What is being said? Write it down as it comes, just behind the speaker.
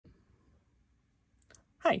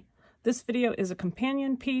Hi, this video is a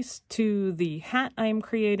companion piece to the hat I am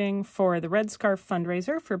creating for the Red Scarf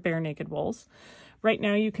fundraiser for Bare Naked Wools. Right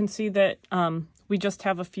now you can see that we just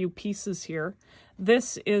have a few pieces here.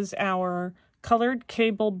 This is our colored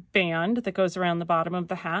cable band that goes around the bottom of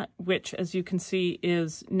the hat, which as you can see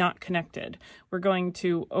is not connected. We're going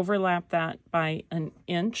to overlap that by an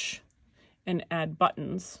inch and add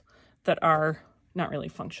buttons that are not really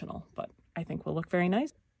functional, but I think will look very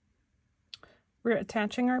nice. We're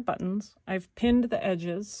attaching our buttons. I've pinned the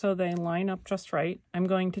edges so they line up just right. I'm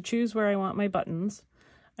going to choose where I want my buttons.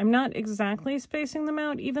 I'm not exactly spacing them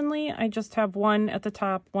out evenly. I just have one at the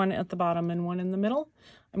top, one at the bottom, and one in the middle.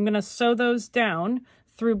 I'm going to sew those down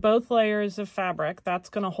through both layers of fabric. That's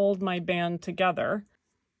going to hold my band together.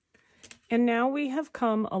 And now we have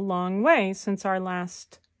come a long way since our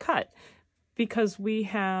last cut because we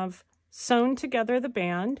have sewn together the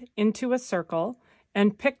band into a circle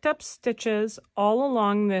and picked up stitches all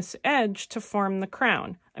along this edge to form the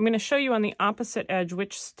crown. I'm going to show you on the opposite edge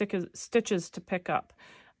which stitches to pick up.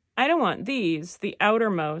 I don't want these, the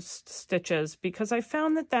outermost stitches, because I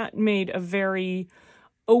found that that made a very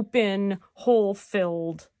open,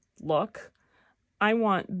 hole-filled look. I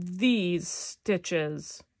want these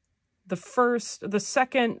stitches, the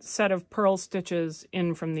second set of purl stitches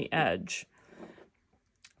in from the edge.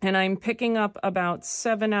 And I'm picking up about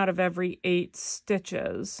 7 out of every 8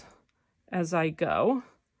 stitches as I go.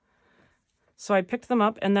 So I picked them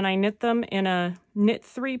up and then I knit them in a knit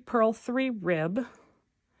 3, purl 3 rib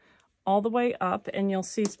all the way up, and you'll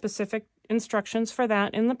see specific instructions for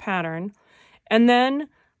that in the pattern. And then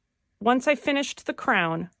once I finished the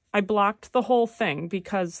crown, I blocked the whole thing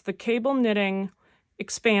because the cable knitting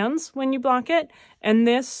expands when you block it, and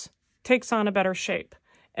this takes on a better shape.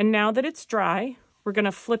 And now that it's dry, we're going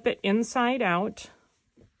to flip it inside out,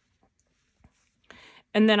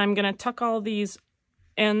 and then I'm going to tuck all these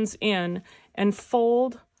ends in and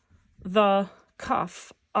fold the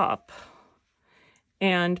cuff up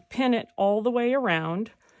and pin it all the way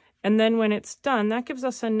around. And then when it's done, that gives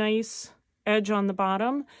us a nice edge on the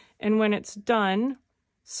bottom. And when it's done,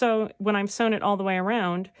 so when I've sewn it all the way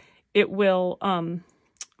around, it will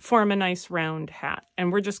form a nice round hat.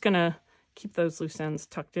 And we're just going to keep those loose ends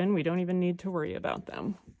tucked in. We don't even need to worry about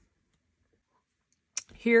them.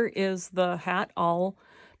 Here is the hat all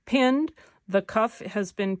pinned. The cuff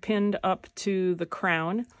has been pinned up to the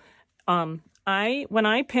crown. When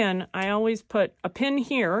I pin, I always put a pin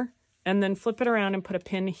here and then flip it around and put a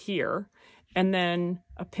pin here and then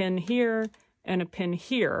a pin here and a pin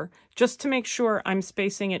here just to make sure I'm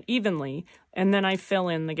spacing it evenly, and then I fill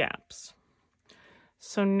in the gaps.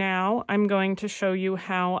 So now I'm going to show you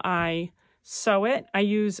how I sew it. I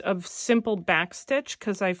use a simple back stitch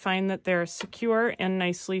because I find that they're secure and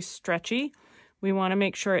nicely stretchy. We want to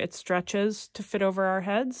make sure it stretches to fit over our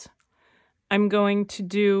heads. I'm going to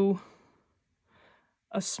do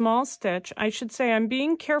a small stitch. I should say I'm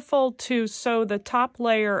being careful to sew the top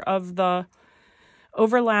layer of the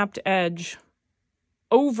overlapped edge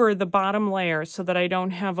over the bottom layer so that I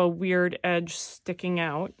don't have a weird edge sticking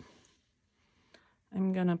out.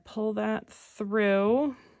 I'm going to pull that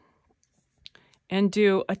through and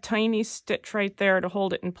do a tiny stitch right there to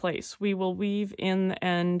hold it in place. We will weave in the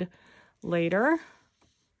end later.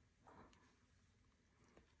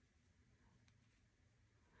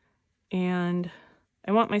 And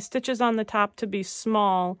I want my stitches on the top to be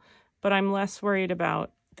small, but I'm less worried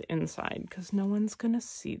about the inside because no one's going to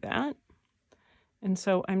see that. And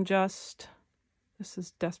so I'm just, this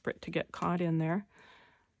is desperate to get caught in there,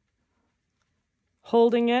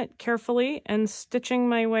 holding it carefully and stitching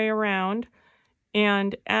my way around.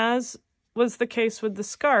 And as was the case with the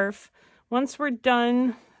scarf, once we're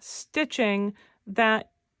done stitching,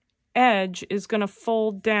 that edge is going to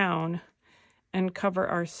fold down and cover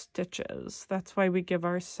our stitches. That's why we give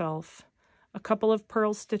ourselves a couple of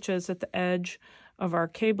purl stitches at the edge of our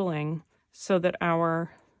cabling so that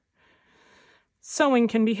our sewing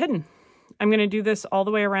can be hidden. I'm going to do this all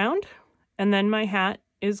the way around, and then my hat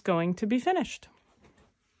is going to be finished.